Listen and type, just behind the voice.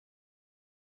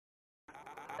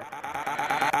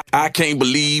I can't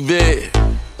believe it.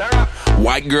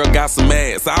 White girl got some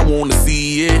ass, I wanna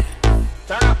see it.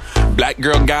 Black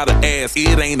girl got an ass,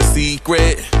 it ain't a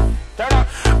secret.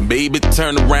 Baby,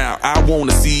 turn around, I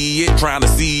wanna see it. Tryna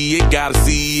see it, gotta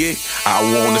see it. I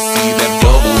wanna see that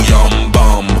bubble yum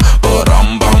bum,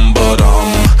 ba-dum bum ba-dum.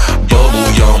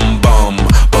 Bubble yum bum,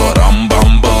 ba-dum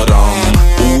bum ba-dum.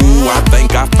 Ooh, I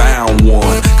think I found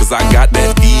one, cause I got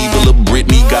that evil of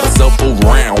Britney, got herself a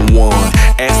round one.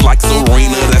 Ass like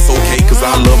Serena, that's okay, cause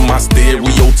I love my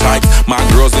stereotypes. My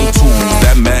girls in twos,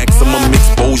 that maximum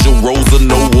exposure. Rosa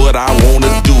know what I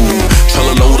wanna do. Tell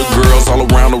a load of girls all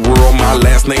around the world my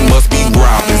last name must be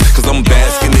Robbins, cause I'm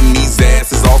basking in these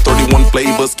asses. All 31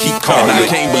 flavors keep calling. And I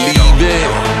can't believe it.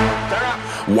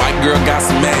 White girl got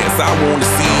some ass, I wanna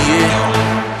see it.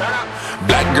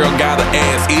 Black girl got an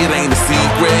ass, it ain't a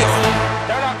secret.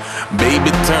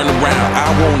 Baby, turn around, I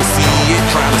wanna see it.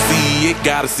 Tryna see it,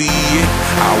 gotta see it.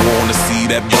 I wanna see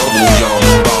that bubble yum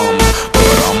bum,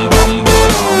 ba-dum bum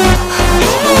ba-dum.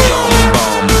 Bubble yum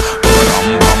bum, ba-dum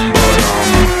bum ba-dum.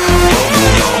 Bubble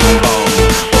yum bum,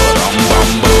 ba-dum bum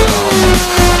ba-dum.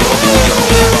 Bubble yum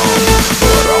bum,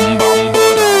 ba-dum bum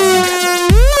ba-dum.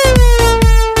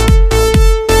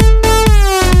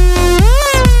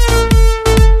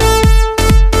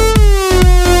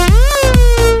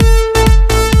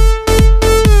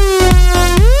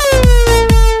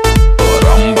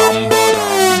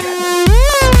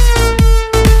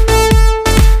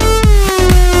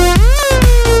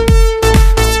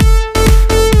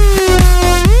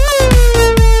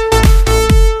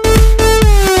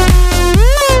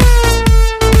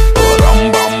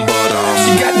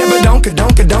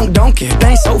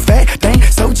 Thing so fat, thing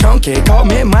so chunky. Call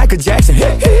me Michael Jackson,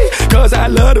 cause I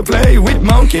love to play with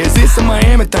monkeys. It's a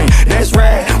Miami thing, that's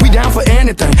right. We down for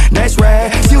anything, that's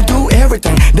right. Still do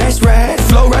everything, that's right.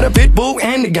 Flo Rida, Pitbull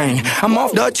and the gang. I'm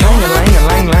off the chain,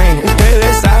 lang.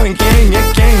 Ustedes saben quién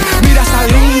es quién. Mira esa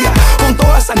linda, con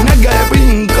toda esa nalga de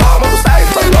brinco. Como tú sabes,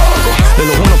 estoy loco. De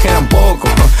los buenos quedan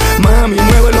pocos. Mami,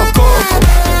 mueve los cocos.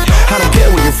 I don't care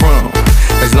where you're from,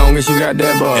 as long as you got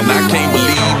that ball. And I can't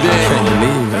believe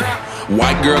it.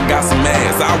 White girl got some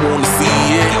ass, I wanna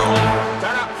see it.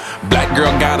 Black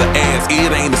girl got an ass,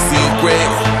 it ain't a secret.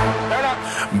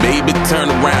 Baby, turn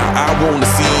around, I wanna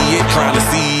see it. Tryna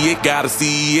see it, gotta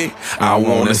see it. I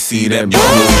wanna see that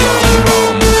bubble yum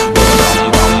bum, ba-dum